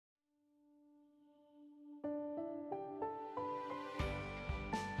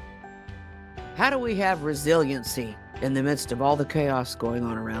How do we have resiliency in the midst of all the chaos going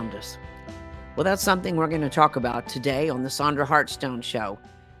on around us? Well, that's something we're going to talk about today on the Sandra Hartstone Show.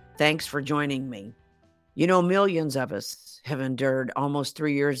 Thanks for joining me. You know, millions of us have endured almost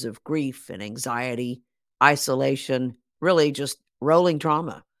 3 years of grief and anxiety, isolation, really just rolling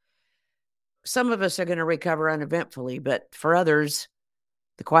trauma. Some of us are going to recover uneventfully, but for others,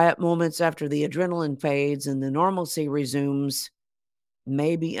 the quiet moments after the adrenaline fades and the normalcy resumes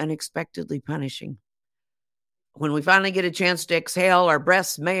may be unexpectedly punishing. When we finally get a chance to exhale, our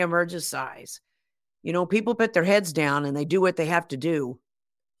breaths may emerge as sighs. You know, people put their heads down and they do what they have to do.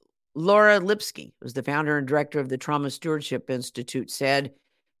 Laura Lipsky, who's the founder and director of the Trauma Stewardship Institute, said,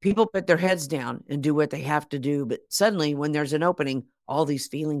 people put their heads down and do what they have to do. But suddenly, when there's an opening, all these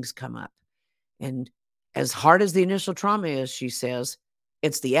feelings come up. And as hard as the initial trauma is, she says,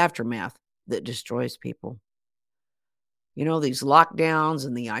 it's the aftermath that destroys people. You know, these lockdowns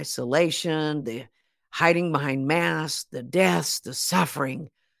and the isolation, the hiding behind masks, the deaths, the suffering,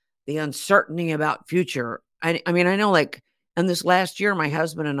 the uncertainty about future. I mean, I know, like, in this last year, my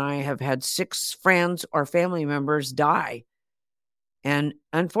husband and I have had 6 friends or family members die. And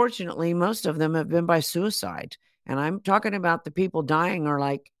unfortunately, most of them have been by suicide. And I'm talking about the people dying are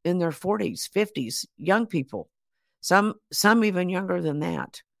like in their 40s, 50s, young people, some even younger than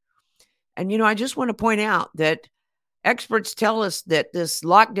that. And, you know, I just want to point out that experts tell us that this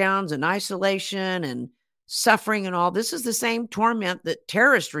lockdowns and isolation and suffering and all, this is the same torment that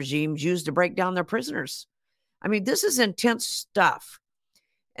terrorist regimes use to break down their prisoners. I mean, this is intense stuff.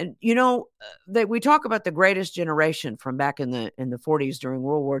 And, you know, that we talk about the greatest generation from back in the 40s during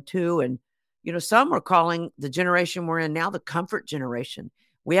World War II. And, you know, some are calling the generation we're in now the comfort generation.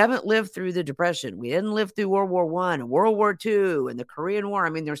 We haven't lived through the Depression. We didn't live through World War I and World War II and the Korean War.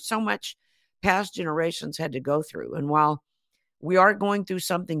 I mean, there's so much past generations had to go through. And while we are going through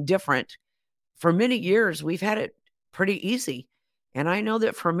something different, for many years, we've had it pretty easy. And I know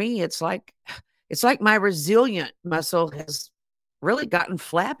that for me, it's like my resilient muscle has really gotten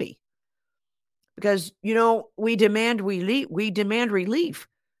flabby because, you know, we demand relief,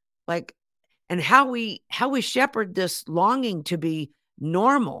 like, and how we shepherd this longing to be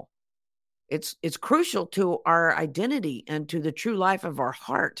normal. It's crucial to our identity and to the true life of our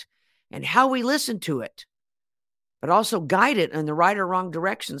heart and how we listen to it, but also guide it in the right or wrong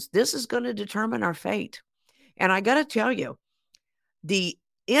directions. This is going to determine our fate. And I got to tell you, the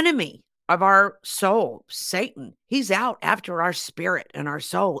enemy of our soul, Satan, he's out after our spirit and our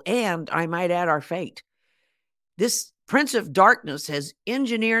soul, and I might add our fate. This prince of darkness has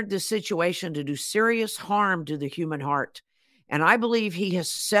engineered the situation to do serious harm to the human heart. And I believe he has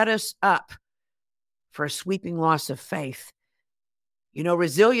set us up for a sweeping loss of faith. You know,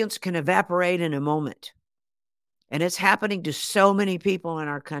 resilience can evaporate in a moment. And it's happening to so many people in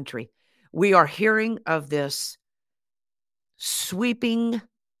our country. We are hearing of this sweeping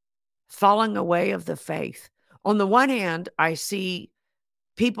falling away of the faith. On the one hand, I see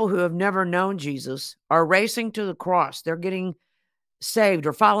people who have never known Jesus are racing to the cross. They're getting saved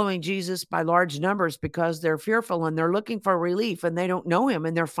or following Jesus by large numbers because they're fearful and they're looking for relief and they don't know him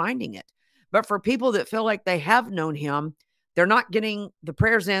and they're finding it. But for people that feel like they have known him, they're not getting the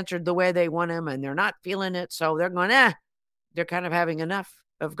prayers answered the way they want them and they're not feeling it. So they're going, they're kind of having enough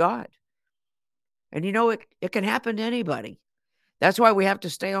of God. And you know, it can happen to anybody. That's why we have to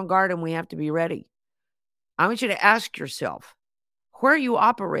stay on guard and we have to be ready. I want you to ask yourself, where are you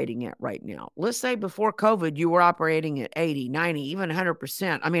operating at right now? Let's say before COVID, you were operating at 80, 90, even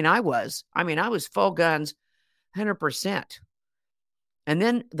 100%. I was full guns, 100%. And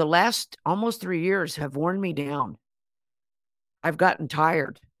then the last almost 3 years have worn me down. I've gotten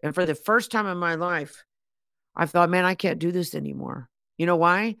tired. And for the first time in my life, I thought, man, I can't do this anymore. You know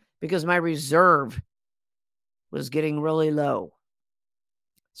why? Because my reserve was getting really low.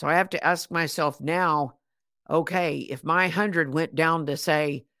 So I have to ask myself now, okay, if my 100 went down to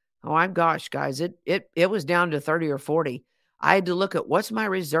say, gosh, guys, it was down to 30 or 40. I had to look at what's my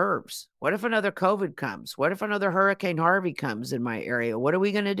reserves. What if another COVID comes? What if another Hurricane Harvey comes in my area? What are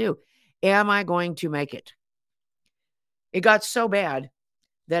we going to do? Am I going to make it? It got so bad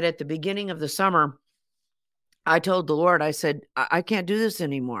that at the beginning of the summer, I told the Lord, I said, I can't do this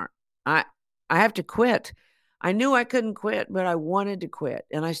anymore. I have to quit. I knew I couldn't quit, but I wanted to quit.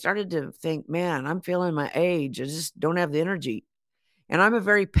 And I started to think, man, I'm feeling my age. I just don't have the energy. And I'm a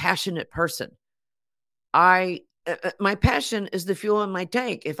very passionate person. My passion is the fuel in my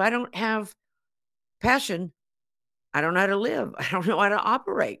tank. If I don't have passion, I don't know how to live. I don't know how to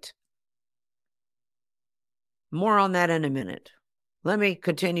operate. More on that in a minute. Let me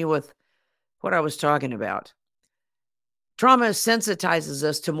continue with what I was talking about. Trauma sensitizes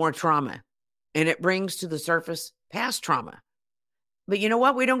us to more trauma. and it brings to the surface past trauma. But you know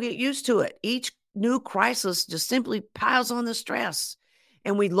what? We don't get used to it. Each new crisis just simply piles on the stress,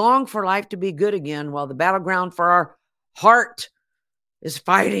 and we long for life to be good again while the battleground for our heart is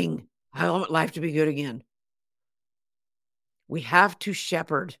fighting. I want life to be good again. We have to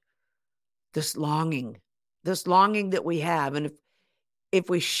shepherd this longing that we have. And if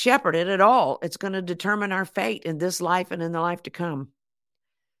we shepherd it at all, it's going to determine our fate in this life and in the life to come.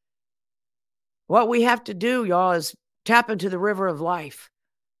 What we have to do, y'all, is tap into the river of life.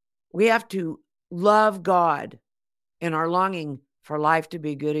 We have to love God in our longing for life to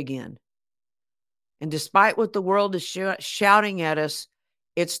be good again. And despite what the world is shouting at us,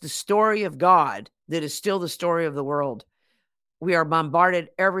 it's the story of God that is still the story of the world. We are bombarded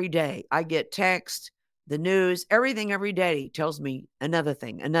every day. I get text, the news, everything every day tells me another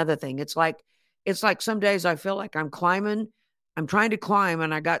thing. It's like some days I feel like I'm trying to climb,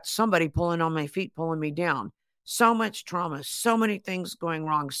 and I got somebody pulling on my feet, pulling me down. So much trauma, so many things going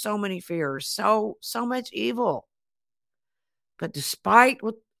wrong, so many fears, so much evil. But despite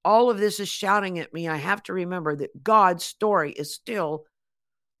what all of this is shouting at me, I have to remember that God's story is still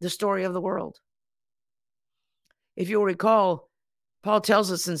the story of the world. If you'll recall, Paul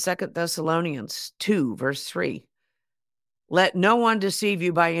tells us in 2 Thessalonians 2, verse 3, let no one deceive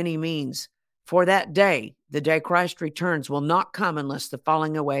you by any means, for that day, the day Christ returns, will not come unless the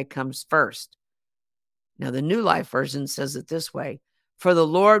falling away comes first. Now, the New Life Version says it this way, for the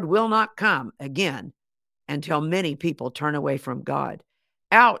Lord will not come again until many people turn away from God.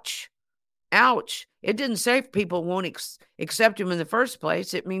 Ouch. Ouch. It didn't say people won't accept him in the first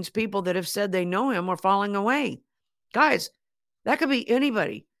place. It means people that have said they know him are falling away. Guys, that could be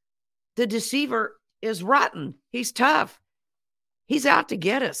anybody. The deceiver is rotten. He's tough. He's out to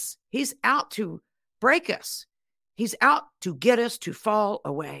get us. He's out to break us. He's out to get us to fall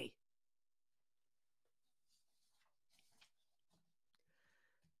away.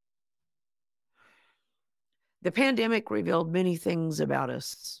 The pandemic revealed many things about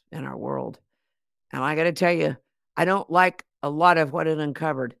us and our world. And I got to tell you, I don't like a lot of what it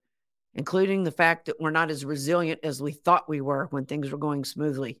uncovered, including the fact that we're not as resilient as we thought we were when things were going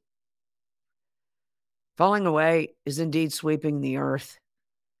smoothly. Falling away is indeed sweeping the earth.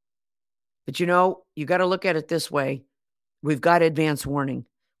 But you know, you got to look at it this way. We've got advance warning.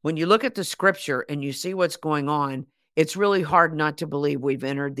 When you look at the scripture and you see what's going on, it's really hard not to believe we've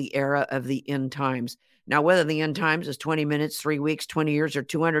entered the era of the end times. Now, whether the end times is 20 minutes, 3 weeks, 20 years, or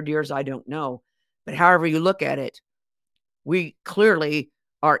 200 years, I don't know. But however you look at it, we clearly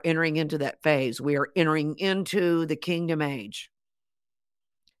are entering into that phase. We are entering into the kingdom age.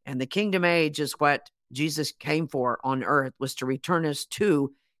 And the kingdom age is what Jesus came for on earth, was to return us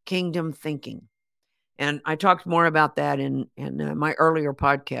to kingdom thinking. And I talked more about that in my earlier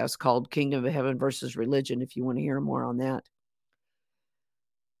podcast called Kingdom of Heaven versus Religion, if you want to hear more on that.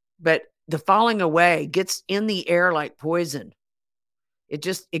 But the falling away gets in the air like poison.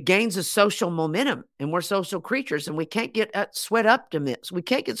 It gains a social momentum, and we're social creatures, and we can't get swept up in this. We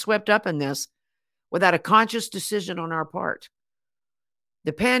can't get swept up in this without a conscious decision on our part.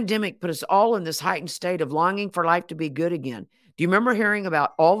 The pandemic put us all in this heightened state of longing for life to be good again. Do you remember hearing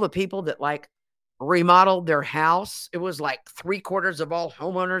about all the people that remodeled their house? It was like 3/4 of all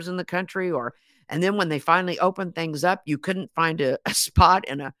homeowners in the country. And then when they finally opened things up, you couldn't find a spot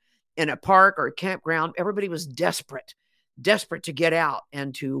in a park or a campground. Everybody was desperate to get out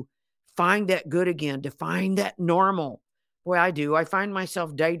and to find that good again, to find that normal. Boy, I do. I find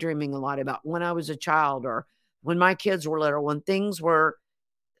myself daydreaming a lot about when I was a child or when my kids were little, when things were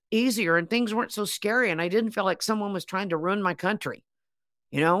easier and things weren't so scary and I didn't feel like someone was trying to ruin my country.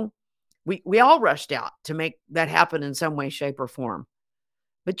 You know, we all rushed out to make that happen in some way, shape, or form.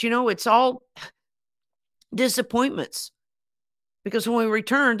 But, you know, it's all disappointments, because when we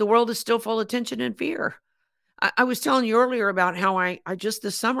return, the world is still full of tension and fear. I was telling you earlier about how I just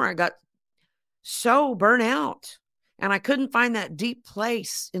this summer, I got so burnt out and I couldn't find that deep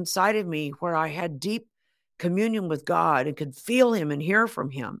place inside of me where I had deep communion with God and could feel him and hear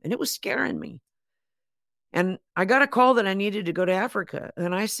from him. And it was scaring me. And I got a call that I needed to go to Africa.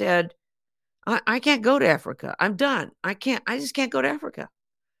 And I said, I can't go to Africa. I'm done. I just can't go to Africa.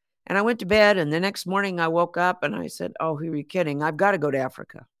 And I went to bed, and the next morning I woke up and I said, oh, who are you kidding? I've got to go to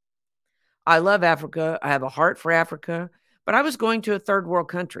Africa. I love Africa. I have a heart for Africa, but I was going to a third world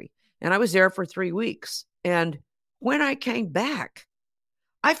country and I was there for 3 weeks. And when I came back,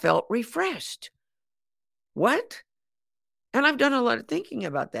 I felt refreshed. What? And I've done a lot of thinking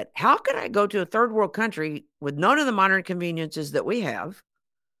about that. How could I go to a third world country with none of the modern conveniences that we have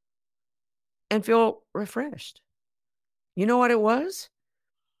and feel refreshed? You know what it was?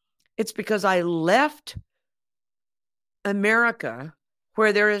 It's because I left America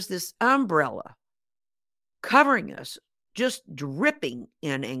where there is this umbrella covering us, just dripping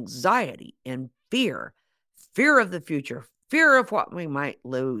in anxiety and fear of the future, fear of what we might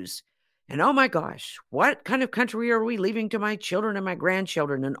lose. And oh my gosh, what kind of country are we leaving to my children and my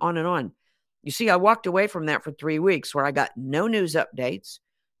grandchildren, and on and on. You see, I walked away from that for 3 weeks where I got no news updates,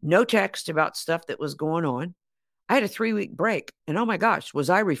 no text about stuff that was going on. I had a 3-week break, and oh my gosh, was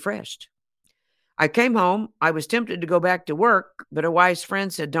I refreshed. I came home. I was tempted to go back to work, but a wise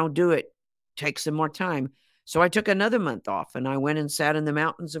friend said, don't do it. Take some more time. So I took another month off, and I went and sat in the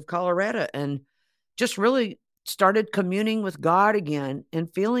mountains of Colorado and just really started communing with God again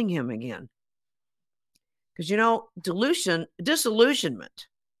and feeling him again. Because, you know, disillusionment,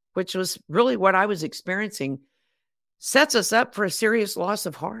 which was really what I was experiencing, sets us up for a serious loss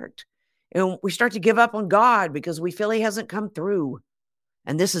of heart. And we start to give up on God because we feel he hasn't come through.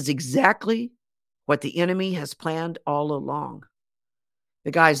 And this is exactly what the enemy has planned all along.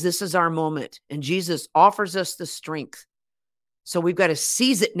 But guys, this is our moment, and Jesus offers us the strength. So we've got to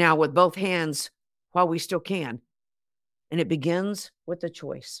seize it now with both hands while we still can. And it begins with a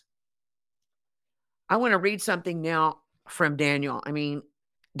choice. I want to read something now from Daniel. I mean,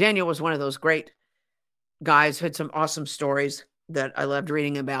 Daniel was one of those great guys who had some awesome stories that I loved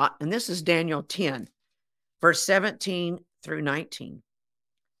reading about. And this is Daniel 10, verse 17 through 19.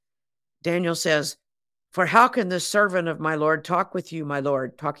 Daniel says, for how can the servant of my Lord talk with you, my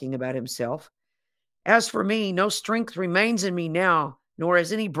Lord, talking about himself? As for me, no strength remains in me now, nor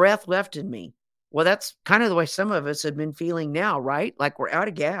is any breath left in me. Well, that's kind of the way some of us have been feeling now, right? Like we're out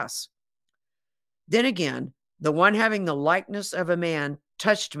of gas. Then again, the one having the likeness of a man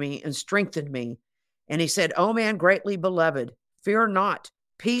touched me and strengthened me. And he said, O man greatly beloved, fear not,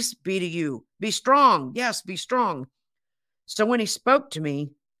 peace be to you. Be strong. Yes, be strong. So when he spoke to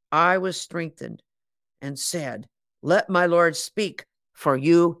me, I was strengthened and said, let my Lord speak, for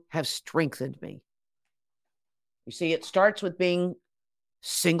you have strengthened me. You see, it starts with being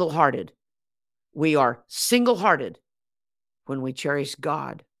single-hearted. We are single-hearted when we cherish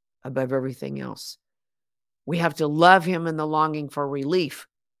God above everything else. We have to love him in the longing for relief,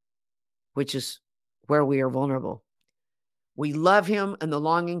 which is where we are vulnerable. We love him in the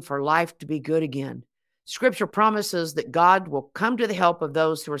longing for life to be good again. Scripture promises that God will come to the help of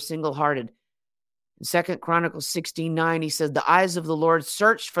those who are single-hearted. In 2 Chronicles 16:9, he says, the eyes of the Lord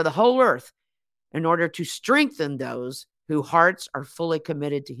search for the whole earth in order to strengthen those whose hearts are fully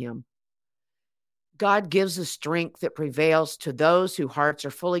committed to him. God gives the strength that prevails to those whose hearts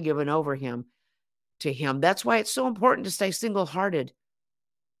are fully given over to him. That's why it's so important to stay single-hearted.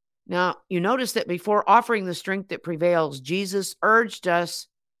 Now, you notice that before offering the strength that prevails, Jesus urged us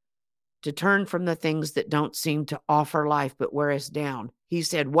to turn from the things that don't seem to offer life but wear us down. He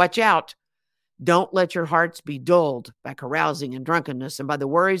said, watch out. Don't let your hearts be dulled by carousing and drunkenness and by the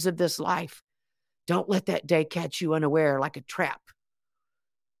worries of this life. Don't let that day catch you unaware like a trap.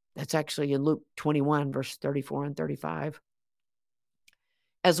 That's actually in Luke 21, verse 34 and 35.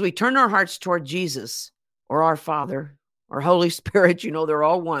 As we turn our hearts toward Jesus or our Father or Holy Spirit, you know, they're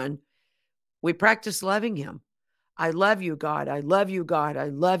all one, we practice loving him. I love you, God. I love you, God. I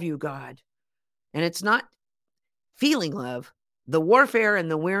love you, God. And it's not feeling love. The warfare and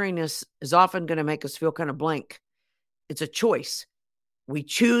the weariness is often going to make us feel kind of blank. It's a choice. We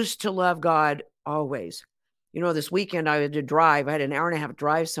choose to love God always. You know, this weekend I had to drive. I had an 1.5 hour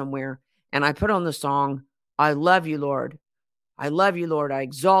drive somewhere, and I put on the song, I love you, Lord. I love you, Lord. I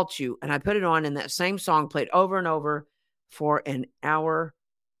exalt you. And I put it on, and that same song played over and over for 1.5 hours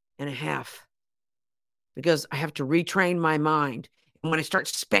because I have to retrain my mind. And when I start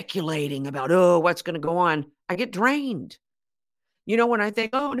speculating about, what's going to go on, I get drained. You know, when I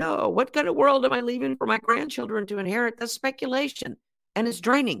think, oh no, what kind of world am I leaving for my grandchildren to inherit? That's speculation, and it's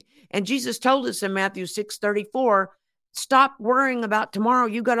draining. And Jesus told us in Matthew 6:34, stop worrying about tomorrow.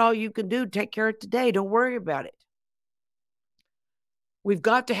 You got all you can do. Take care of today. Don't worry about it. We've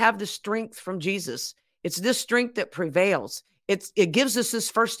got to have the strength from Jesus. It's this strength that prevails. It gives us this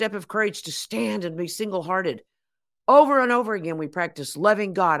first step of courage to stand and be single-hearted. Over and over again, we practice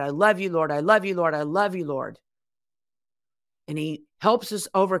loving God. I love you, Lord. I love you, Lord. I love you, Lord. And he helps us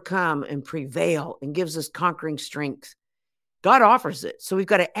overcome and prevail and gives us conquering strength. God offers it. So we've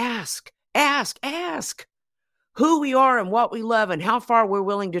got to ask who we are and what we love and how far we're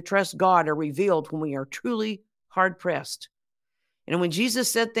willing to trust God are revealed when we are truly hard pressed. And when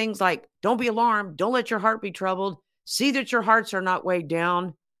Jesus said things like, don't be alarmed, don't let your heart be troubled, see that your hearts are not weighed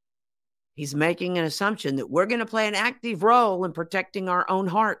down, he's making an assumption that we're going to play an active role in protecting our own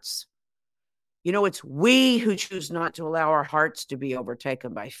hearts. You know, it's we who choose not to allow our hearts to be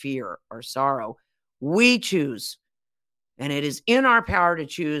overtaken by fear or sorrow. We choose, and it is in our power to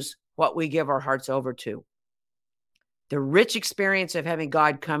choose what we give our hearts over to. The rich experience of having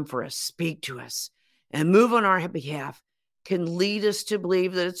God come for us, speak to us, and move on our behalf can lead us to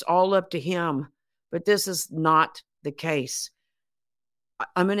believe that it's all up to him. But this is not the case.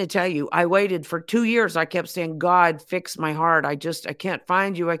 I'm going to tell you, I waited for 2 years. I kept saying, God, fix my heart. I can't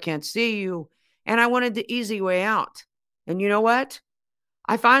find you. I can't see you. And I wanted the easy way out. And you know what?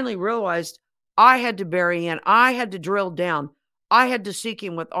 I finally realized I had to bury in. I had to drill down. I had to seek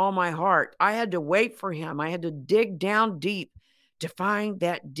him with all my heart. I had to wait for him. I had to dig down deep to find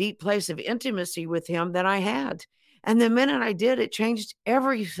that deep place of intimacy with him that I had. And the minute I did, it changed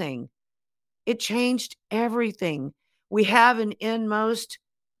everything. It changed everything. We have an inmost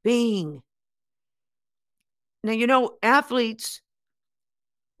being. Now, you know, athletes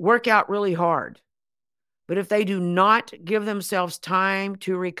work out really hard, but if they do not give themselves time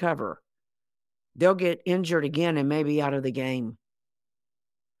to recover, they'll get injured again and maybe out of the game.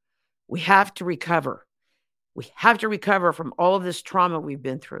 We have to recover. We have to recover from all of this trauma we've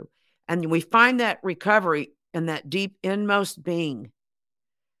been through. And we find that recovery in that deep inmost being.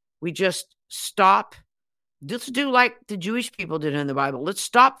 We just stop. Let's do like the Jewish people did in the Bible. Let's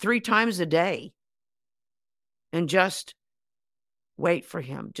stop 3 times a day and just wait for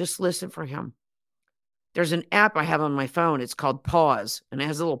him. Just listen for him. There's an app I have on my phone. It's called Pause, and it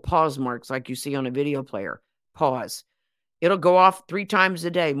has little pause marks like you see on a video player. Pause. It'll go off 3 times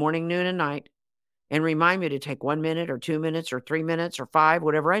a day, morning, noon, and night, and remind me to take 1 minute or 2 minutes or 3 minutes or 5,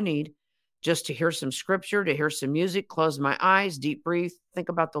 whatever I need, just to hear some scripture, to hear some music, close my eyes, deep breathe, think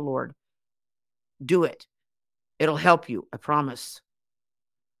about the Lord. Do it. It'll help you, I promise.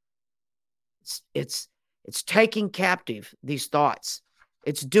 It's taking captive these thoughts.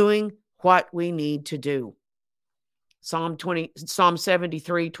 It's doing what we need to do. Psalm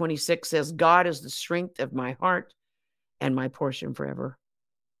 73:26 says, God is the strength of my heart and my portion forever.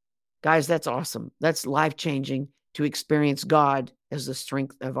 Guys, that's awesome. That's life-changing to experience God as the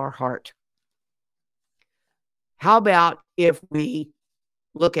strength of our heart. How about if we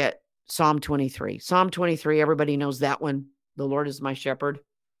look at Psalm 23? Psalm 23, everybody knows that one. The Lord is my shepherd.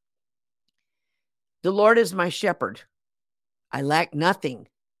 The Lord is my shepherd. I lack nothing.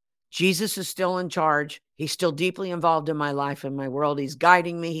 Jesus is still in charge. He's still deeply involved in my life and my world. He's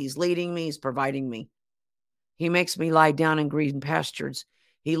guiding me. He's leading me. He's providing me. He makes me lie down in green pastures.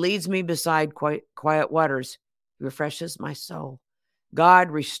 He leads me beside quiet waters. He refreshes my soul. God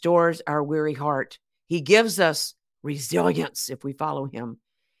restores our weary heart. He gives us resilience if we follow him.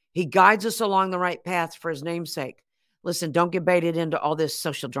 He guides us along the right path for his name's sake. Listen, don't get baited into all this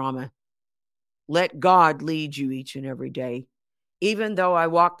social drama. Let God lead you each and every day. Even though I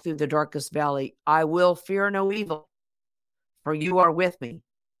walk through the darkest valley, I will fear no evil, for you are with me.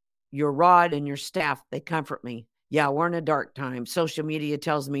 Your rod and your staff, they comfort me. Yeah, we're in a dark time. Social media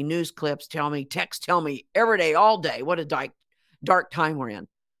tells me, news clips tell me, texts tell me every day, all day, what a dark time we're in.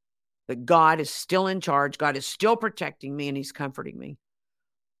 But God is still in charge. God is still protecting me, and he's comforting me.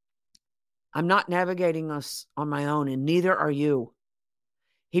 I'm not navigating this on my own, and neither are you.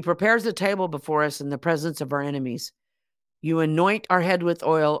 He prepares a table before us in the presence of our enemies. You anoint our head with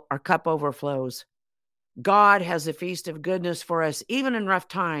oil, our cup overflows. God has a feast of goodness for us. Even in rough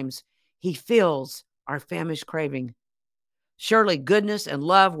times, he fills our famished craving. Surely goodness and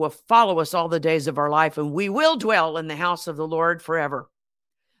love will follow us all the days of our life, and we will dwell in the house of the Lord forever.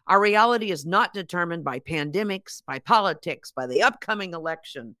 Our reality is not determined by pandemics, by politics, by the upcoming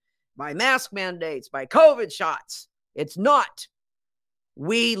election, by mask mandates, by COVID shots. It's not.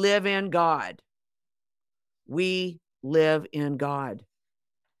 We live in God. We live in God.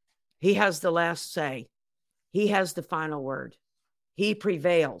 He has the last say. He has the final word. He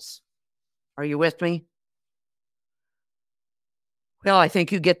prevails. Are you with me? Well, I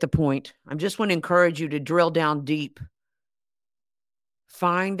think you get the point. I just want to encourage you to drill down deep.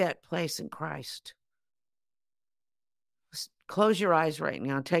 Find that place in Christ. Close your eyes right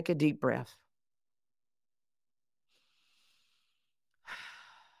now. Take a deep breath.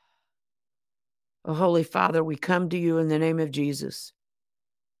 Oh, Holy Father, we come to you in the name of Jesus.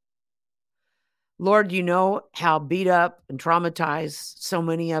 Lord, you know how beat up and traumatized so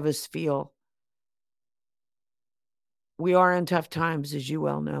many of us feel. We are in tough times, as you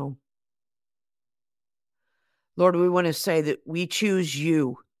well know. Lord, we want to say that we choose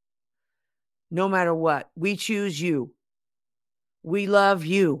you. No matter what, we choose you. We love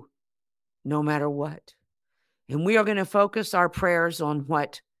you no matter what. And we are going to focus our prayers on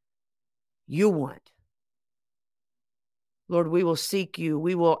what you want. Lord, we will seek you.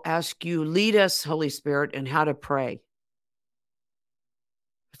 We will ask you, lead us, Holy Spirit, in how to pray.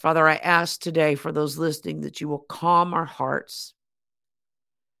 Father, I ask today for those listening that you will calm our hearts.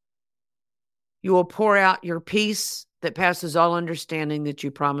 You will pour out your peace that passes all understanding that you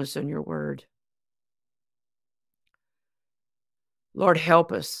promise in your word. Lord,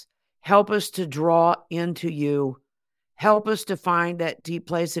 help us. Help us to draw into you. Help us to find that deep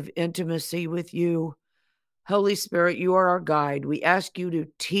place of intimacy with you. Holy Spirit, you are our guide. We ask you to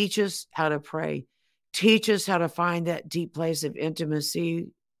teach us how to pray. Teach us how to find that deep place of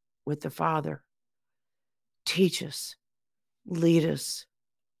intimacy with the Father. Teach us. Lead us.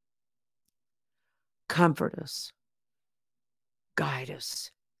 Comfort us. Guide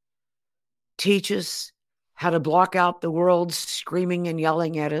us. Teach us how to block out the world screaming and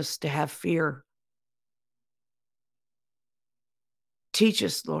yelling at us to have fear. Teach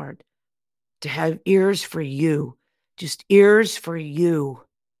us, Lord, to have ears for you, just ears for you.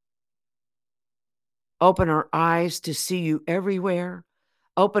 Open our eyes to see you everywhere.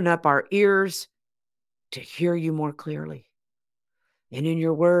 Open up our ears to hear you more clearly. And in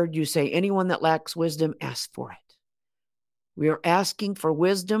your word, you say, anyone that lacks wisdom, ask for it. We are asking for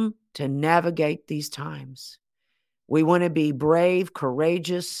wisdom to navigate these times. We want to be brave,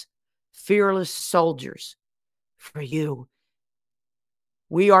 courageous, fearless soldiers for you.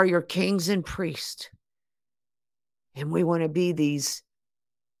 We are your kings and priests, and we want to be these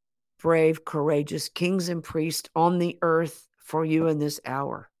brave, courageous kings and priests on the earth for you in this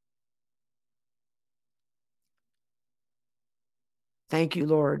hour. Thank you,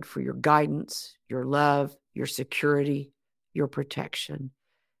 Lord, for your guidance, your love, your security, your protection,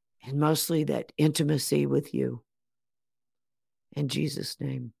 and mostly that intimacy with you. In Jesus'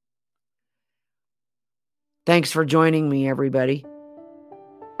 name. Thanks for joining me, everybody.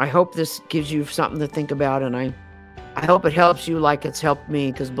 I hope this gives you something to think about, and I hope it helps you like it's helped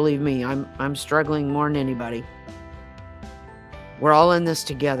me, because believe me, I'm struggling more than anybody. We're all in this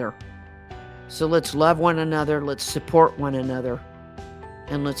together. So let's love one another, let's support one another,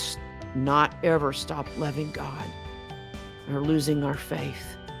 and let's not ever stop loving God or losing our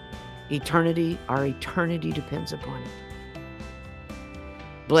faith. Our eternity depends upon it.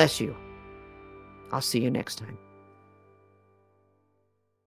 Bless you. I'll see you next time.